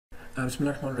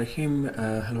Bismillahirrahmanirrahim.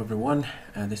 Hello everyone,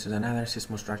 this is another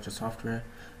SeismStruct software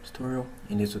tutorial.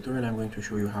 In this tutorial I'm going to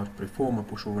show you how to perform a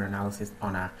pushover analysis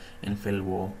on a infill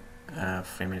wall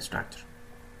framing structure.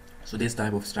 So this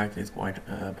type of structure is quite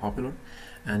popular,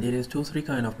 and there is three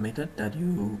kind of method that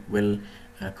you will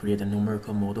create a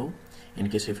numerical model. In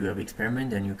case if you have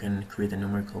experiment, then you can create a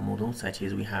numerical model such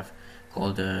as we have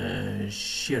called the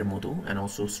shear model and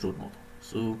also strut model.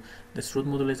 So the strut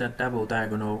model is a double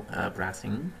diagonal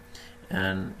bracing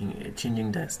and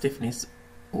changing the stiffness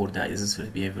or the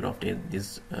resistive behavior of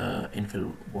this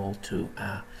infill wall to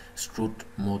a strut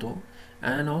model.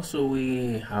 And also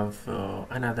we have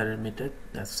another method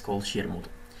that's called shear model.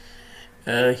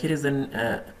 Here is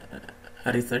a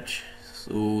research.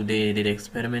 So they did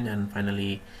experiment and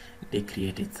finally they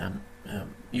created some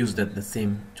used the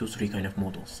same three kind of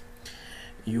models.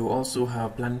 You also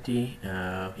have plenty.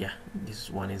 This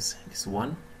one is this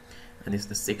one, and this is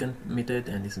the second method,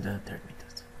 and this is the third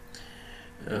method.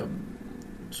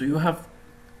 So you have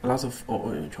lots of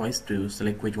choice to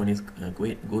select which one is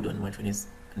good and which one is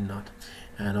not.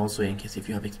 And also, in case if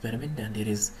you have experiment, then there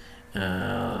is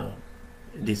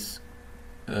this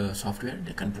software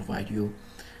that can provide you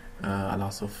a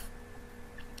lot of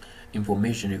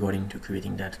information regarding to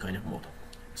creating that kind of model.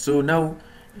 So now,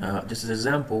 just as an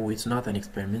example, it's not an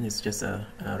experiment, it's just a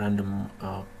random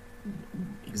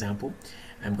example.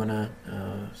 I'm gonna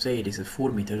say this is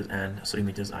 4 meters and 3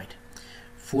 meters height.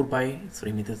 4 by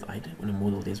 3 meters height, I'm gonna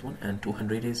model this one, and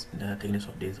 200 is the thickness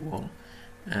of this wall,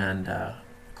 and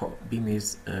beam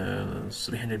is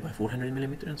 300 by 400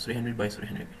 millimeter and 300 by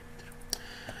 300 millimeter.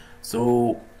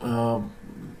 So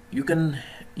you can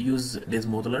use this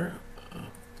modeler.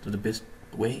 So the best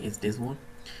way is this one,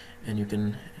 and you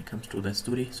can, it comes to the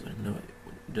story. So I'm gonna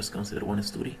just consider one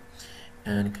story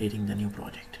and creating the new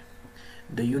project.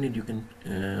 The unit you can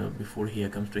before here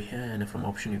comes to here, and from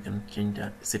option you can change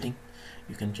the setting,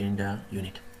 you can change the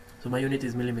unit. So my unit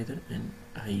is millimeter and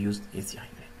I used ACI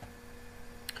unit.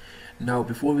 Now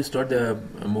before we start the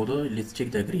model, let's check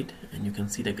the grid, and you can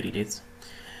see the grid is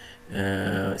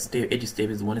edge step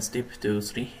is 1 step, 2,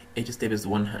 3. Edge step is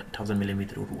 1000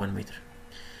 millimeter or 1 meter.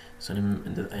 So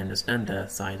I understand the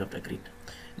size of the grid.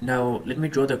 Now let me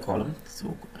draw the column.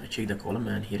 So I check the column,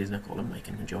 and here is the column. I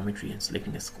can geometry and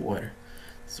selecting a square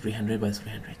 300 by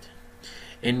 300.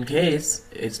 In case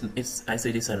I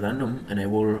say this is random, and I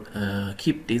will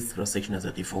keep this cross section as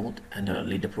a default, and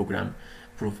let the program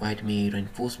provide me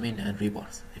reinforcement and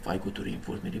rebars. If I go to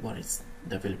reinforcement rebar, it's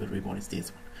the available rebar is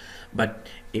this one. But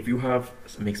if you have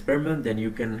some experiment, then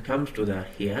you can come to the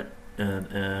here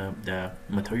the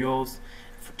materials,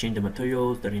 change the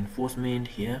materials, the reinforcement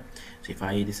here. So if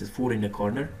this is 4 in the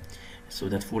corner, so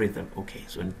that 4 is the okay.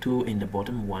 So 2 in the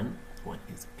bottom, 1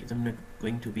 is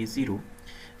going to be 0.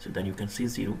 So then you can see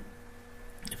 0.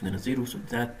 If then a 0, so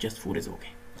that just 4 is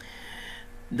okay.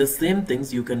 The same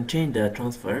things you can change the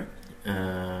transfer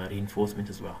reinforcement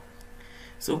as well.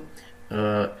 So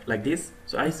like this.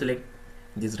 So I select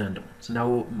this random. So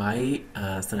now my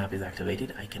snap is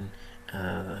activated. I can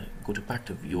go to back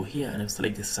to view here, and I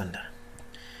select this center.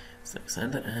 Select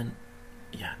center, and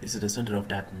yeah, this is the center of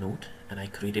that node, and I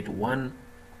created one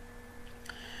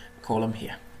column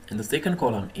here, and the second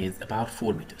column is about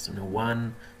 4 meters. So now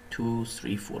 1, 2,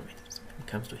 3, 4 meters. It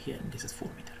comes to here, and this is 4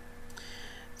 meter.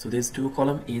 So this 2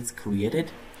 column is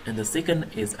created, and the second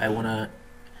is I wanna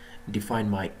define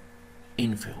my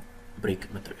infill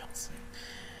brick materials.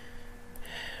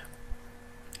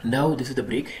 Now this is the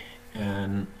brick,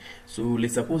 and so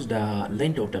let's suppose the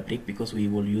length of the brick, because we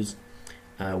will use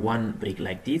one brick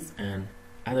like this, and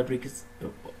other brick is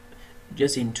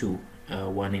just in two,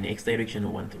 one in X direction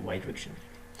or one to Y direction.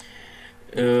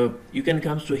 You can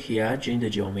come to here, change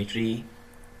the geometry,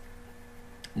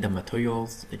 the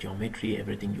materials, the geometry,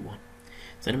 everything you want.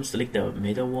 So I'm going to select the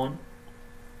middle one.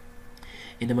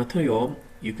 In the material,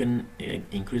 you can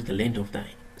increase the length of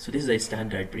that. So this is a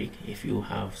standard brick. If you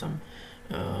have some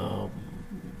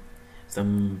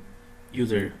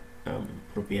user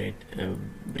appropriate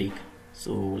brick,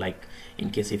 so like in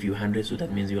case if you 100, so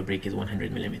that means your brick is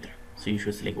 100 millimeter. So you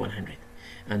should select 100,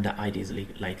 and the height is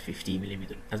like 50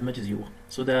 millimeter, as much as you want.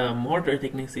 So the mortar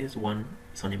thickness is 1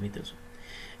 centimeter.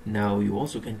 Now you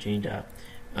also can change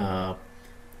the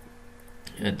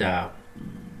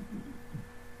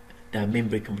main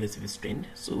brick compressive strength.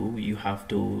 So you have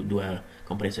to do a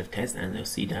compressive test, and you'll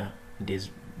see this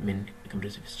main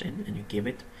compressive strength, and you give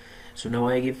it. So now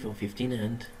I give 15,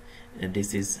 and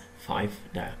this is 5,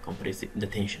 the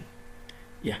tension.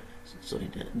 Yeah, so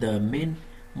the main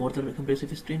mortar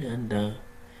compressive strength and the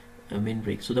main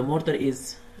brick. So the mortar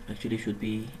is actually should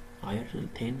be higher, so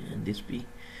 10, and this be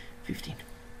 15.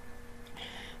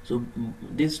 So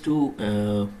these two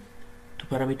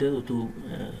parameters or two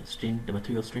strength, the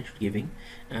material strength you're giving,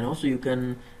 and also you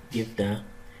can give the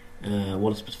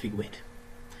wall specific weight.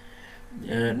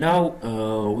 Now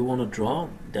we want to draw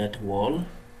that wall,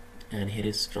 and here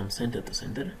is from center to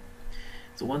center.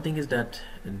 So one thing is that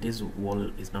this wall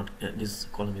is not this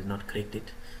column is not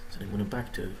corrected, so I'm going to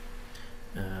back to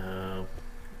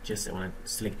just I want to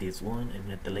select this one, I'm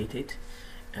going to delete it,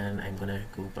 and I'm going to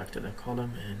go back to the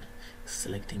column and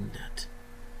selecting that.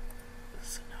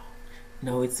 So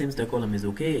now it seems the column is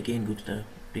okay. Again, go to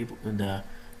the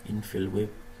infill web.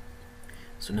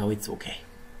 So now it's okay.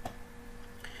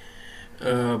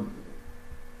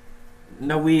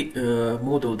 Now we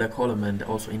model the column and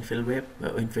also infill web,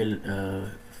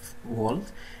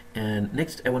 walls. And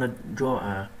next, I want to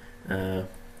draw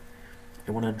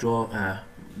a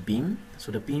beam.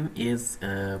 So the beam is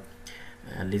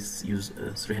let's use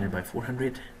 300 by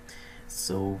 400.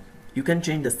 So you can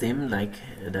change the same like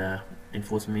the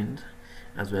enforcement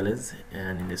as well as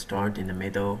and in the start, in the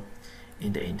middle,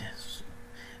 in the end.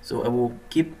 So I will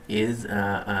keep is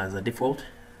as a default.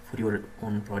 For your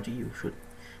own project, you should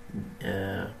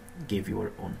give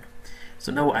your own.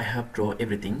 So now I have drawn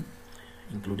everything,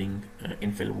 including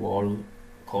infill wall,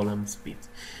 columns, beams.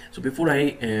 So before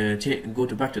I go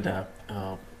back to the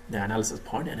analysis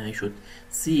part, and I should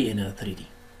see in a 3D.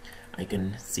 I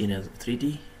can see in a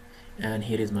 3D, and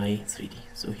here is my 3D.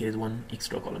 So here is one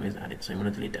extra column is added, so I'm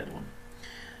going to delete that one.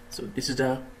 So this is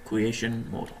the creation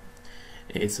model.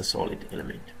 It's a solid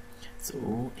element.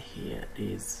 So here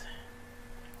is.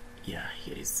 Yeah,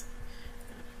 here is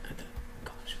the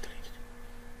column should delete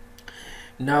it.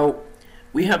 Now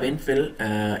we have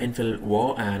infill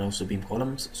wall and also beam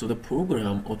columns. So the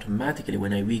program automatically,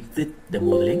 when I exit the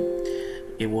modeling,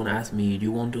 it won't ask me, do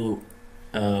you want to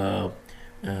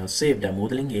save the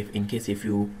modeling? If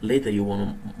you later you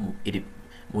want to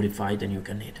modify, then you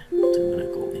can hit. So I'm gonna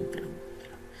go infill.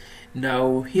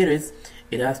 Now here is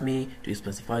it asks me to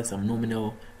specify some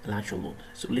nominal lateral load.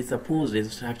 So let's suppose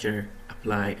this structure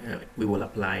we will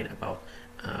apply about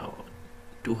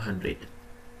 200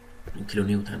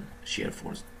 kilonewton shear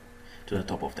force to the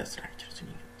top of the structure. So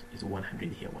it's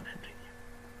 100 here, 100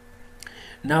 here.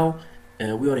 Now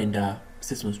we are in the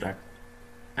SeismStruct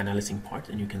analyzing part,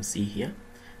 and you can see here.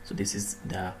 So this is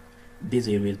this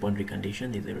area is boundary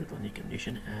condition, this area is boundary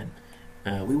condition,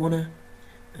 and we want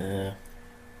to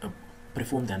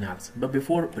perform the analysis. But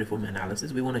before performing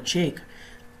analysis, we want to check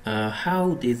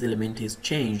how this element is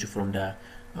changed from the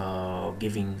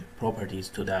giving properties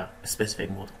to the specific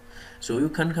model. So you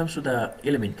can come to the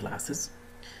element classes.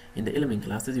 In the element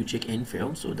classes, you check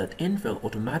infill, so that infill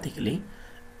automatically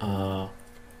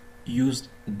use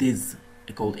this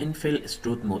called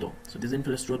infill-Struct model. So this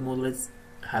infill-Struct model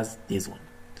has this one.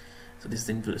 So this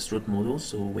is infill-Struct model,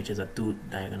 so which is a two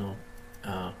diagonal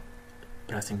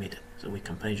pressing method. So with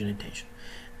comparison and tension,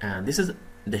 and this is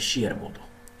the shear model.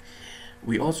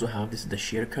 We also have this is the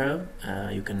shear curve.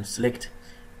 You can select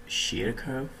shear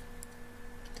curve,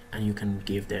 and you can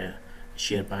give the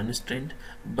shear band strength.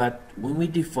 But when we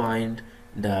defined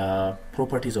the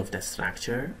properties of the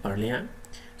structure earlier,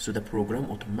 so the program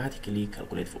automatically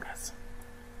calculate for us.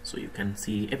 So you can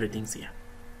see everything's here.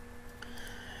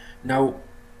 Now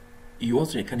you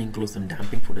also can include some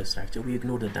damping for the structure. We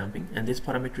ignore the damping, and this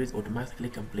parameter is automatically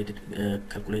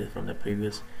calculated from the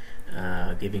previous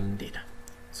giving data.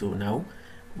 So now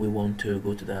we want to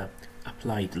go to the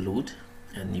applied load,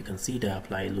 and you can see the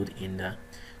applied load in the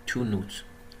 2 nodes,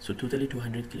 so totally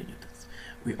 200 kilonewtons.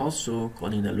 We also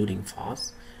calling the loading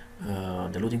force.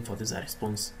 The loading force is a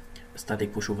response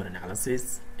static pushover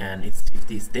analysis, and it's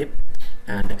 50 step,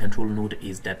 and the control node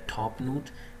is the top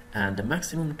node, and the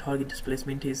maximum target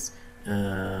displacement is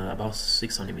about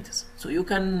 6 centimeters. So you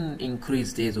can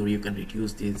increase this or you can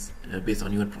reduce this based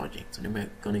on your project. So I'm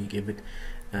gonna give it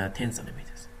 10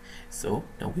 centimeters. So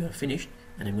now we are finished,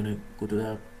 and I'm gonna go to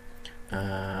the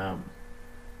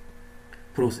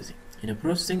processing. In a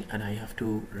processing, and I have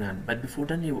to run. But before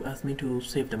then, you ask me to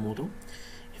save the model.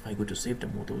 If I go to save the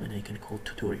model, and I can call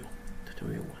tutorial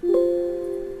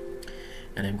 1,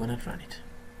 and I'm gonna run it.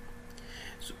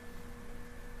 So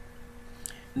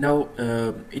now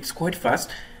it's quite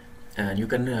fast, and you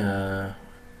can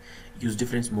use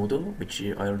different model which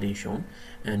I already shown,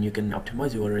 and you can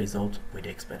optimize your result with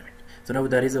the experiment. So now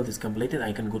the result is completed.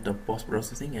 I can go to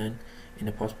post-processing, and in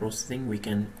the post-processing we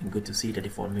can go to see the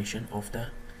deformation of the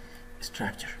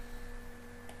structure.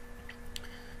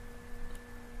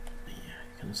 Yeah,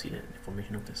 you can see the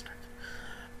deformation of the structure,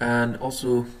 and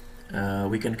also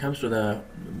we can come to the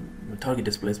target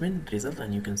displacement result,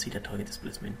 and you can see the target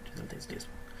displacement result is this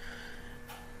one.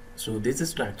 So this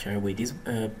structure with this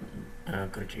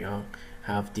criteria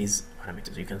have these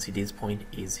parameters. You can see this point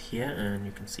is here, and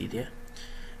you can see there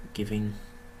giving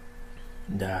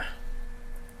the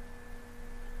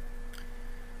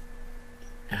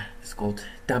it's called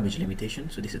damage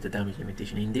limitation. So this is the damage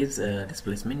limitation. In this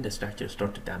displacement, the structure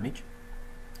start to damage,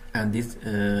 and this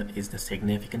is the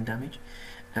significant damage,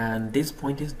 and this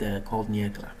point is the called near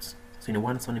collapse. So in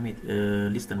 1 centimeter,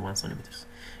 less than 1 centimeters,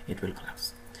 it will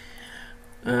collapse.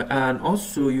 And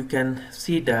also you can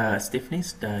see the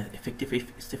stiffness, the effective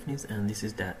stiffness, and this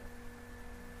is the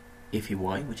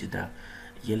FEY, which is the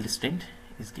yield strength,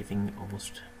 is giving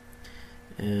almost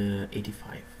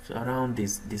 85. So around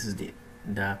this is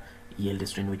the yield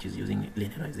strength, which is using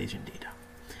linearization data,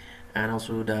 and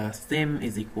also the stem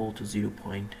is equal to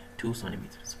 0.2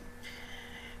 centimeters.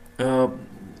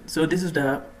 So this is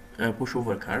the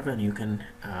pushover curve, and you can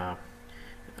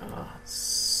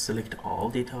select all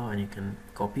data, and you can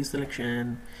copy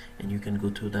selection, and you can go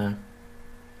to the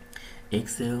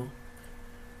Excel.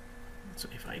 So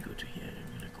if I go to here,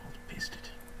 I'm gonna paste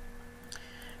it.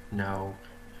 Now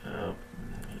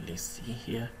let's see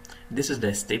here, this is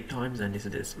the step times, and this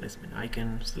is the displacement. I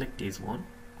can select this one.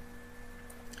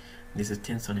 This is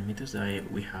 10 centimeters.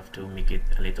 We have to make it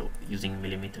a little using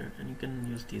millimeter, and you can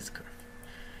use this curve.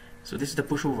 So this is the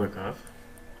pushover curve.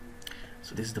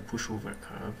 So this is the pushover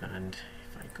curve, and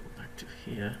if I go back to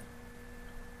here,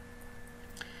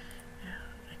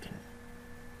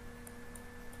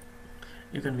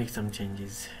 you can make some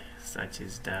changes, such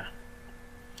as the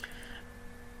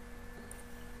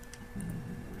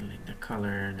like the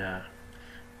color, the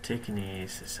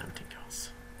thickness, something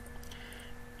else.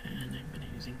 And I'm gonna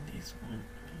using this one.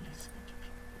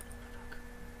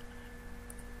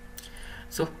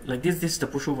 So like this is the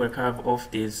pushover curve of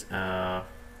this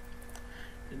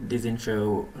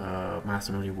infill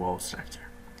masonry wall structure.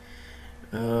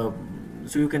 So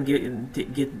you can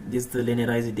get this the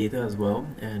linearized data as well,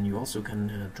 and you also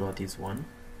can draw this one,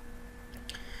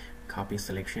 copy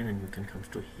selection, and you can come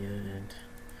to here and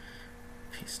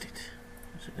paste it.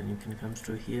 So then you can come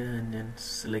to here and then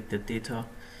select the data,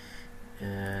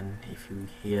 and if you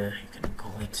here you can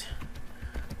call it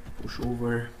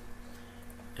pushover,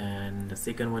 and the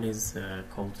second one is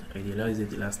called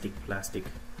idealized elastic plastic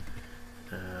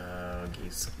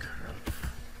gaze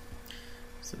curve.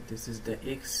 So this is the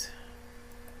X,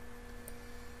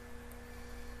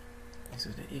 this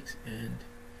is the X, and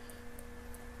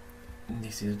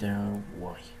this is the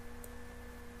Y.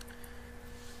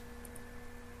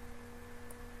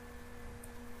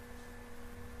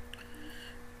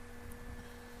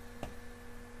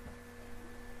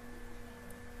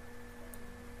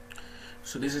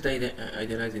 So this is the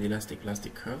idealized elastic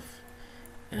plastic curve,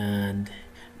 and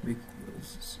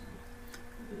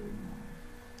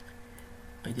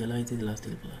idealized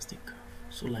elastic plastic curve.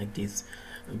 So like this,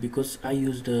 because I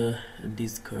used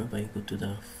this curve, I go to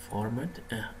the format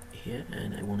here,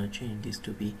 and I want to change this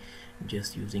to be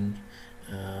just using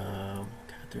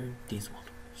this one.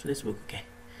 So this work okay.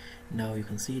 Now you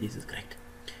can see this is correct,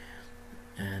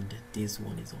 and this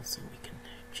one is also, we can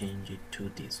change it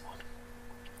to this one.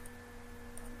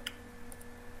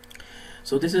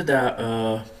 So this is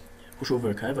the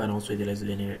pushover curve, and also idealized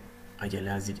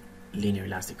linear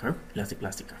elastic curve, elastic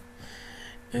plastic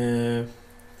curve.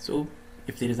 So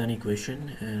if there is any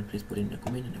question, please put in a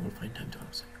comment, and I will find time to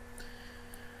answer.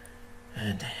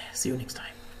 And see you next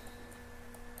time.